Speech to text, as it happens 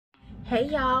Hey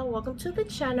y'all, welcome to the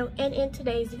channel, and in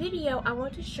today's video I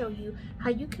want to show you how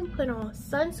you can put on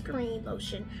sunscreen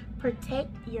lotion, protect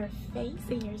your face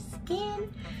and your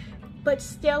skin, but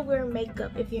still wear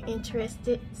makeup. If you're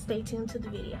interested, stay tuned to the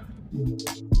video.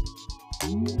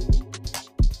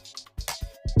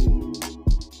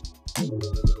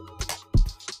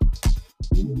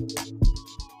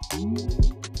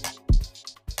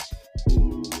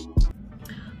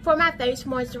 For my face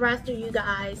moisturizer, you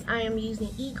guys, I am using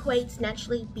Equate's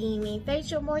Naturally Beaming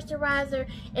Facial Moisturizer,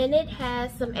 and it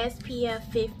has some SPF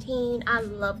 15. I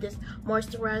love this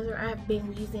moisturizer. I've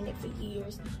been using it for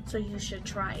years, so you should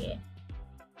try it.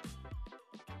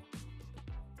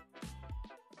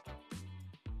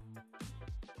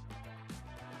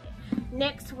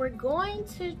 Next, we're going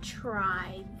to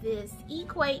try this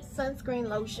Equate sunscreen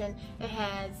lotion. It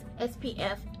has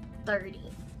SPF 30.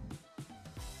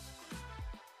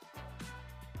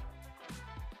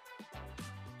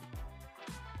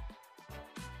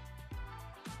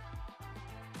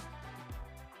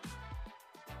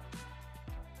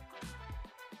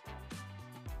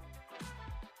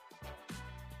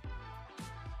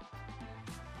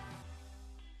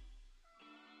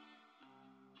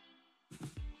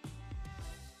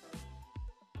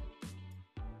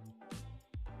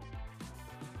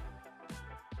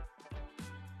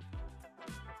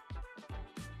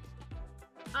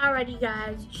 Alrighty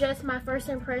guys, just my first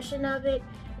impression of it.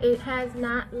 It has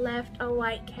not left a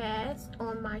white cast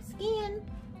on my skin,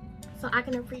 so I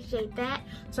can appreciate that.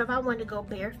 So if I wanted to go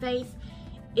barefaced,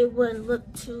 it wouldn't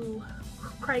look too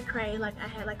cray-cray like I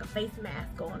had like a face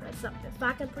mask on or something. So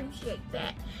I can appreciate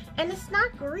that. And it's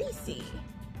not greasy.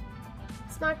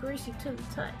 It's not greasy to the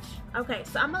touch. Okay,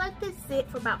 so I'm gonna let this sit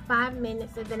for about 5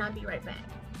 minutes and then I'll be right back.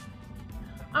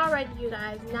 Alright you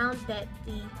guys, now that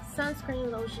the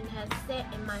sunscreen lotion has set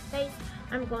in my face,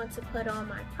 I'm going to put on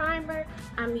my primer.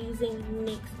 I'm using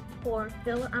NYX Pore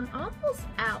Filler. I'm almost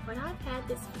out, but I've had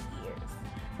this for years.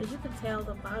 As you can tell,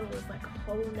 the bottle is like a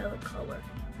whole nother color.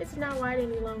 It's not white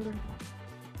any longer.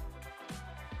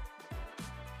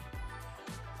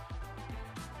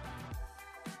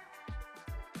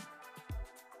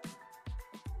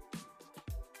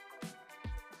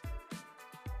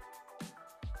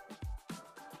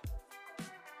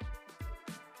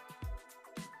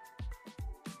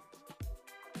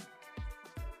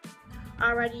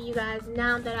 Alrighty you guys,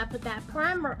 now that I put that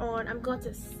primer on, I'm going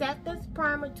to set this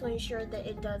primer to ensure that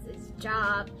it does its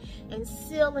job and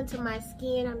seal into my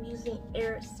skin. I'm using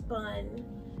AirSpun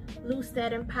loose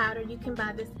setting powder. You can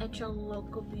buy this at your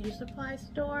local beauty supply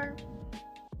store.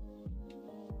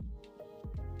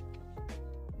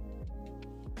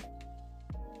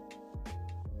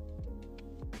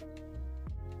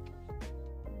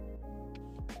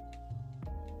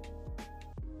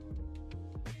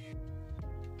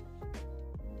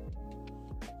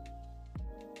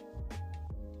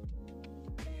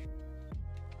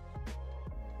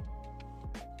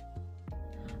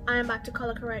 I'm about to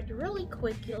color correct really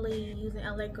quickly using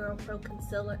LA Girl Pro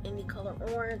Concealer in the color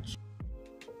orange.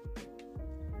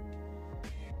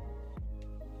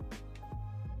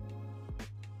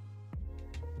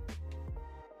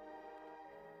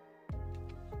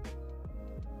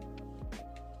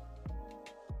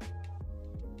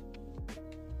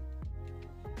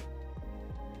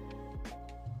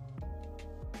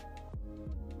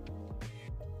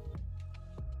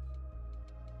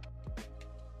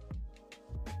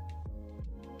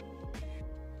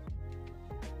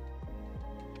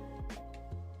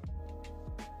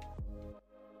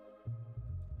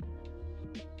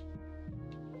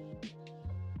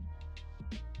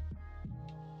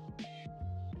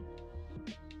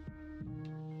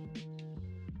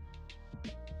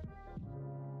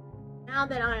 Now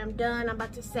that I am done, I'm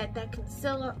about to set that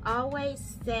concealer.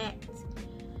 Always set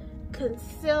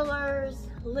concealers,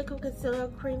 liquid concealer,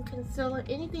 cream concealer,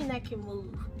 anything that can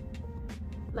move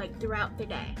like throughout the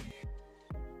day.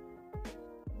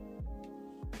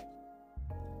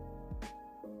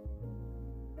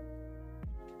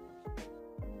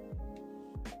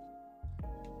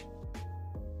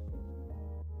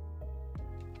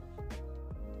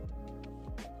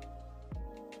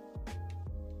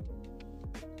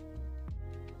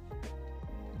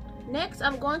 Next,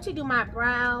 I'm going to do my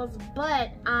brows,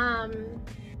 but I'm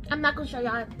not going to show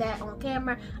y'all that on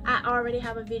camera. I already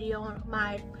have a video on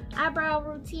my eyebrow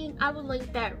routine. I will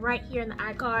link that right here in the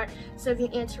iCard. So if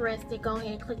you're interested, go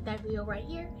ahead and click that video right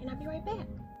here, and I'll be right back.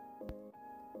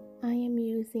 I am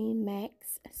using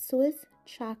MAC's Swiss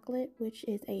Chocolate, which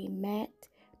is a matte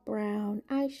brown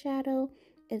eyeshadow.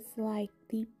 It's like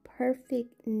the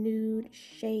perfect nude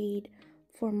shade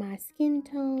for my skin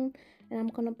tone. And I'm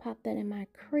going to pop that in my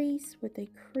crease with a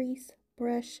crease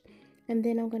brush, and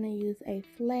then I'm going to use a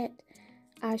flat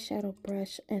eyeshadow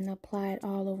brush and apply it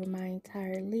all over my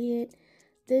entire lid.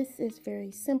 This is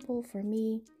very simple for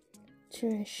me to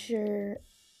ensure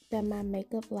that my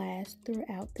makeup lasts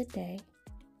throughout the day.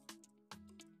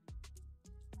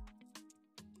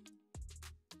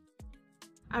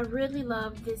 I really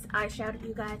love this eyeshadow,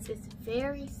 you guys. It's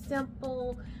very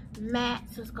simple, matte,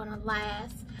 so it's gonna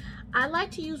last. I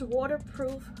like to use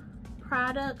waterproof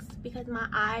products because my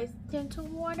eyes tend to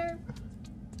water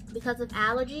because of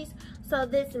allergies. So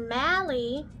this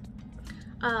Mally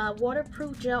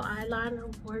waterproof gel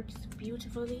eyeliner works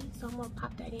beautifully. So I'm gonna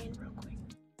pop that in real quick.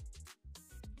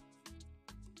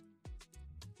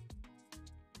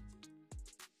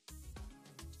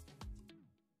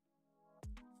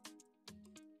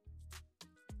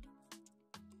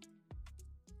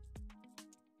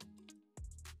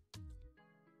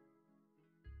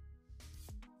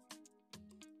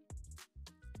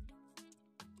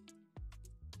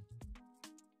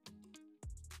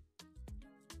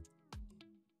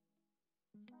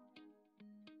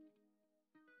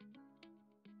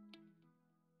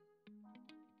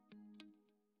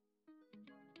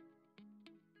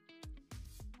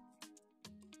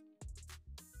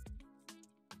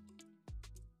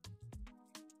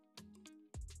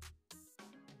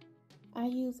 I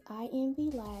use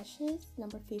I-Envy lashes,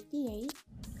 number 58.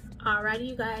 Alrighty,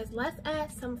 you guys, let's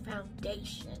add some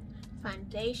foundation.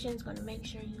 Foundation is going to make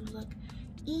sure you look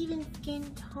even skin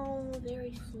tone,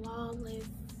 very flawless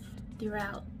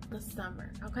throughout the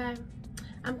summer, okay?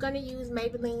 I'm going to use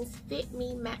Maybelline's Fit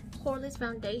Me Matte Poreless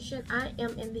Foundation. I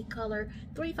am in the color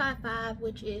 355,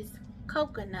 which is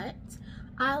Coconut.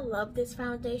 I love this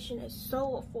foundation. It's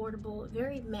so affordable,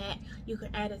 very matte. You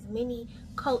can add as many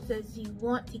coats as you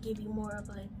want to give you more of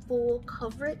a full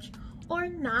coverage or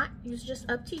not. It's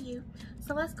just up to you.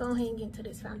 So let's go ahead and get into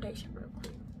this foundation real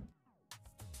quick.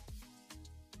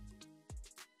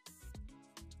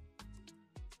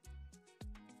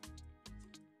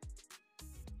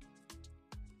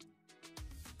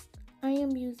 I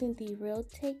am using the Real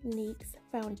Techniques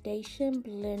Foundation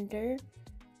Blender.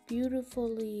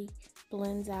 Beautifully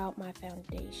blends out my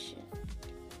foundation.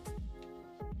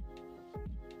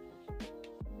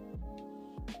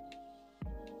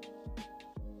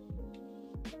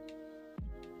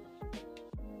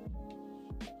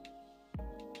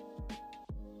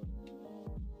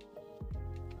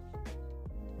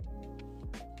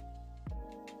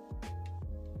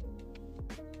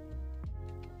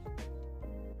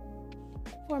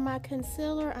 For my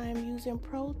concealer, I am using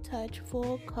Protouch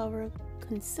Full Cover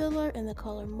Concealer in the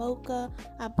color Mocha.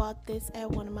 I bought this at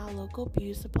one of my local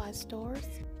beauty supply stores.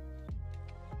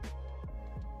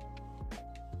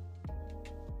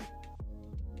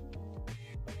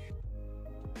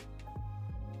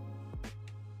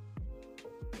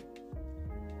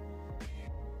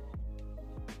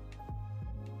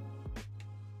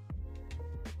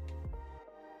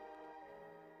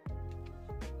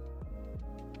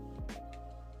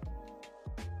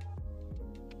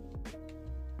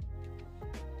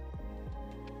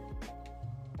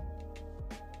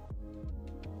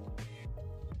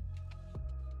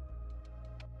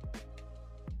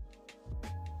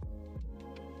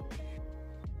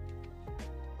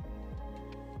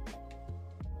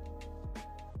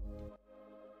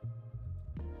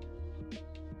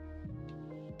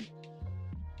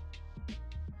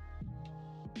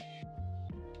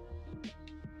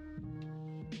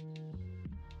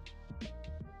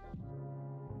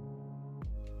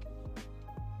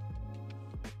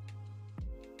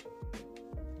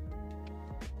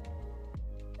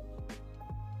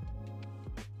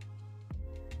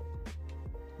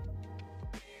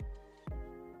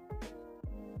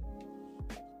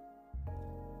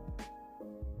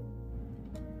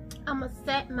 I'm going to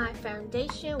set my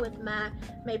foundation with my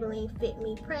Maybelline Fit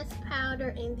Me Pressed Powder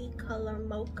in the color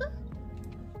Mocha.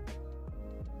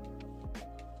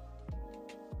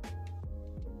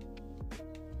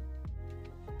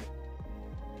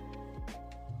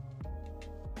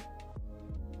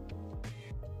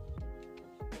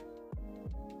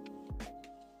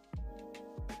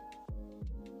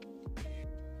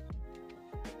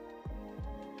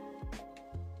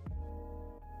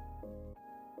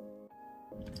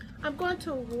 I'm going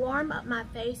to warm up my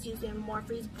face using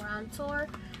Morphe's Brontour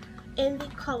in the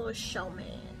color Showmance.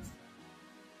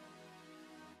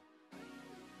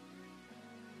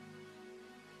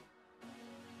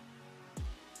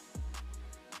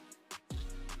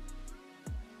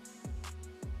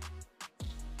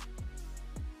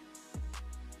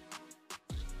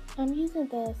 I'm using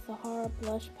the Saharan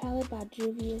blush palette by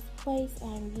Juvia's Place.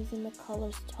 I'm using the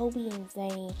colors Toby and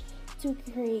Zane to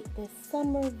create this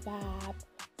summer vibe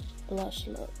blush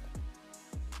look.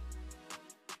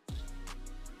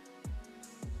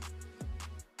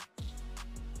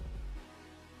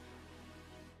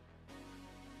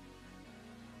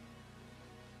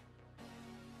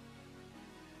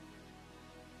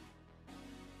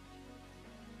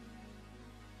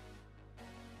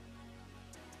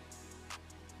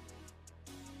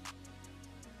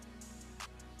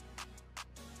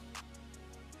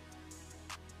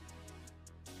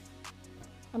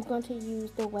 I'm going to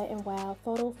use the Wet n Wild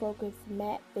Photofocus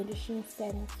Matte Finishing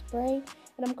Setting Spray,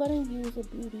 and I'm going to use a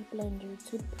beauty blender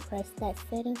to press that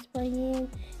setting spray in.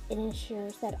 It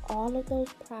ensures that all of those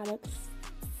products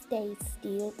stay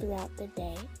still throughout the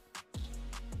day.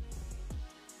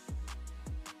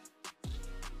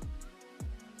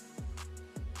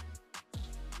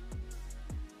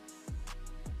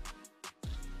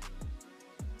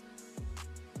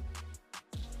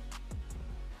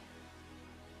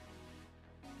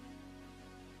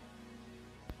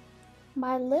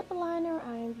 My lip liner,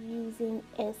 I am using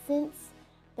Essence,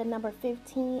 the number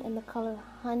 15 in the color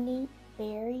Honey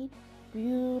Berry.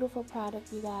 Beautiful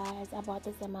product, you guys. I bought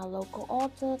this at my local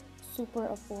Ulta, super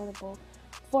affordable.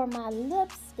 For my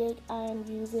lipstick, I am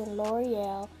using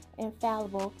L'Oreal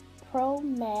Infallible Pro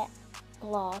Matte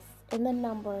Gloss in the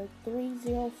number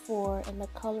 304, and the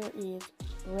color is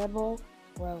Rebel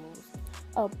Rose.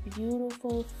 A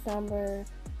beautiful summer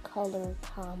color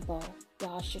combo.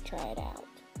 Y'all should try it out.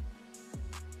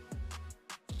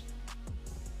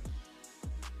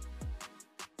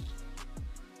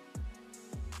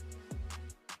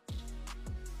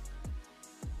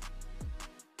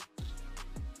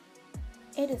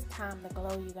 It is time to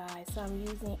glow, you guys. So I'm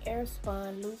using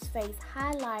AirSpun Loose Face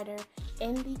Highlighter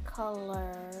in the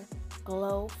color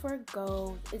Glow for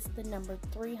Gold. It's the number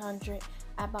 300.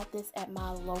 I bought this at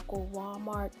my local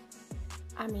Walmart.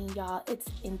 I mean, y'all, it's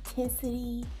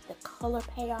intensity. The color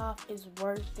payoff is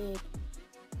worth it.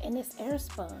 And it's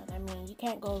AirSpun. I mean, you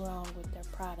can't go wrong with their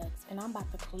products. And I'm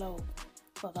about to glow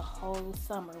for the whole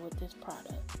summer with this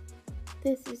product.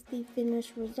 This is the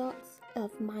finished results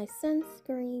of my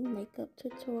sunscreen makeup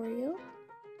tutorial.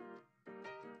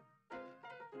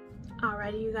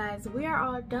 Alrighty, you guys, we are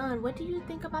all done. What do you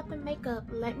think about the makeup?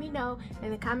 Let me know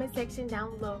in the comment section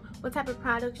down below what type of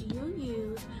products you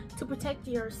use to protect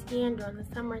your skin during the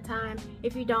summertime.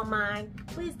 If you don't mind,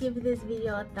 please give this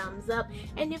video a thumbs up.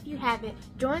 And if you haven't,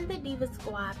 join the Diva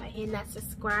Squad by hitting that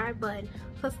subscribe button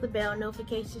plus the bell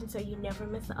notification so you never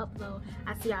miss an upload.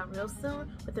 I'll see y'all real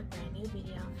soon with a brand new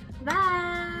video.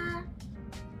 Bye!